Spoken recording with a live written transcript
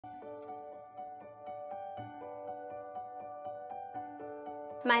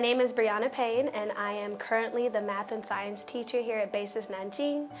My name is Brianna Payne, and I am currently the math and science teacher here at BASIS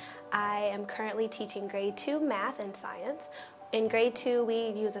Nanjing. I am currently teaching grade 2 math and science. In grade 2, we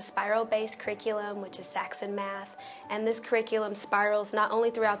use a spiral-based curriculum, which is Saxon math, and this curriculum spirals not only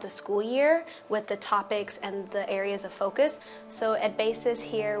throughout the school year with the topics and the areas of focus. So at BASIS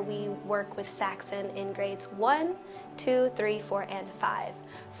here, we work with Saxon in grades 1, 2, 3, 4, and 5.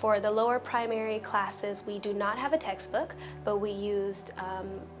 For the lower primary classes, we do not have a textbook, but we used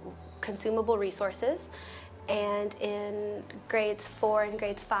consumable resources. And in grades 4 and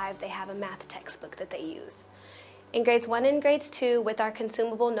grades 5, they have a math textbook that they use. In grades 1 and grades 2, with our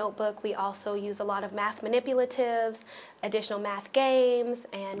consumable notebook, we also use a lot of math manipulatives, additional math games,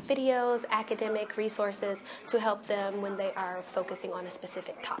 and videos, academic resources to help them when they are focusing on a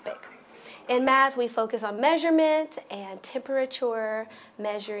specific topic. In math, we focus on measurement and temperature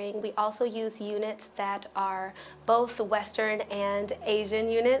measuring. We also use units that are both Western and Asian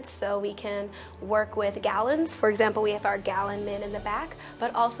units, so we can work with gallons. For example, we have our gallon min in the back,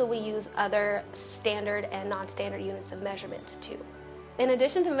 but also we use other standard and non-standard units of measurements too. In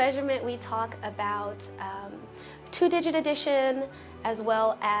addition to measurement, we talk about two-digit addition as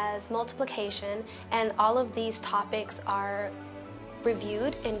well as multiplication, and all of these topics are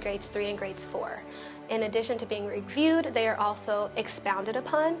reviewed in grades 3 and grades 4. In addition to being reviewed, they are also expounded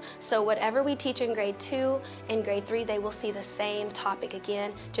upon. So whatever we teach in grade 2, in grade 3, they will see the same topic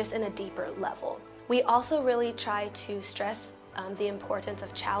again, just in a deeper level. We also really try to stress the importance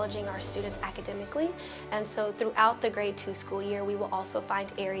of challenging our students academically, and so throughout the grade 2 school year we will also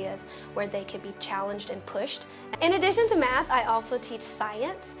find areas where they can be challenged and pushed. In addition to math, I also teach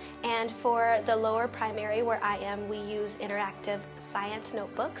science, and for the lower primary where I am, we use interactive science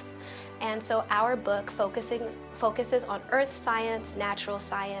notebooks, and so our book focuses on earth science, natural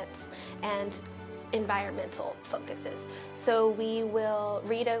science, and environmental focuses. So we will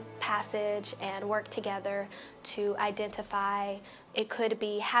read a passage and work together to identify, it could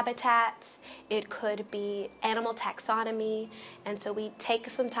be habitats, it could be animal taxonomy, and so we take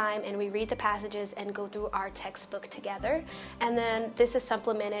some time and we read the passages and go through our textbook together. And then this is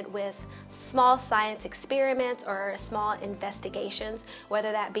supplemented with small science experiments or small investigations,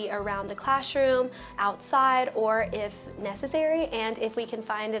 whether that be around the classroom, outside, or if necessary, and if we can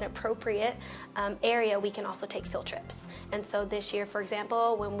find an appropriate area, we can also take field trips. And so this year, for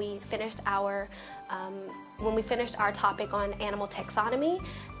example, when we finished our topic on animal taxonomy,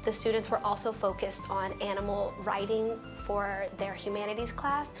 the students were also focused on animal writing for their humanities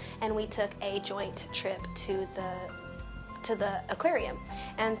class, and we took a joint trip to the aquarium.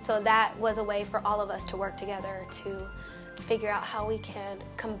 And so that was a way for all of us to work together to figure out how we can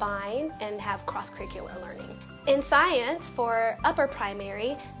combine and have cross-curricular learning. In science, for upper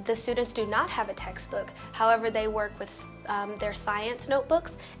primary, the students do not have a textbook. However, they work with their science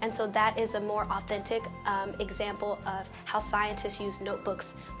notebooks, and so that is a more authentic example of how scientists use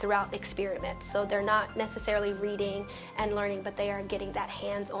notebooks throughout experiments. So they're not necessarily reading and learning, but they are getting that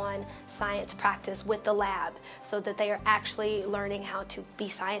hands-on science practice with the lab so that they are actually learning how to be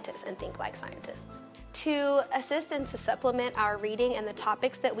scientists and think like scientists. To assist and to supplement our reading and the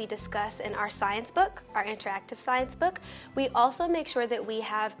topics that we discuss in our science book, our interactive science book, we also make sure that we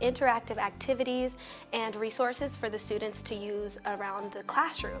have interactive activities and resources for the students to use around the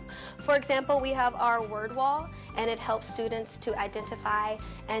classroom. For example, we have our word wall, and it helps students to identify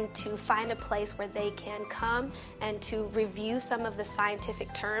and to find a place where they can come and to review some of the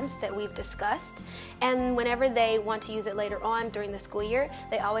scientific terms that we've discussed. And whenever they want to use it later on during the school year,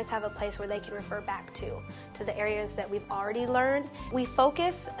 they always have a place where they can refer back to the areas that we've already learned. We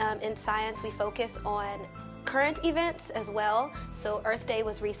focus, in science, we focus on current events as well. So Earth Day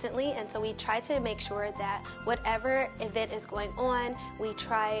was recently, and so we try to make sure that whatever event is going on, we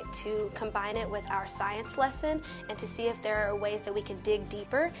try to combine it with our science lesson and to see if there are ways that we can dig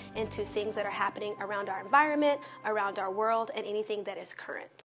deeper into things that are happening around our environment, around our world, and anything that is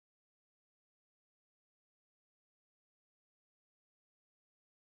current.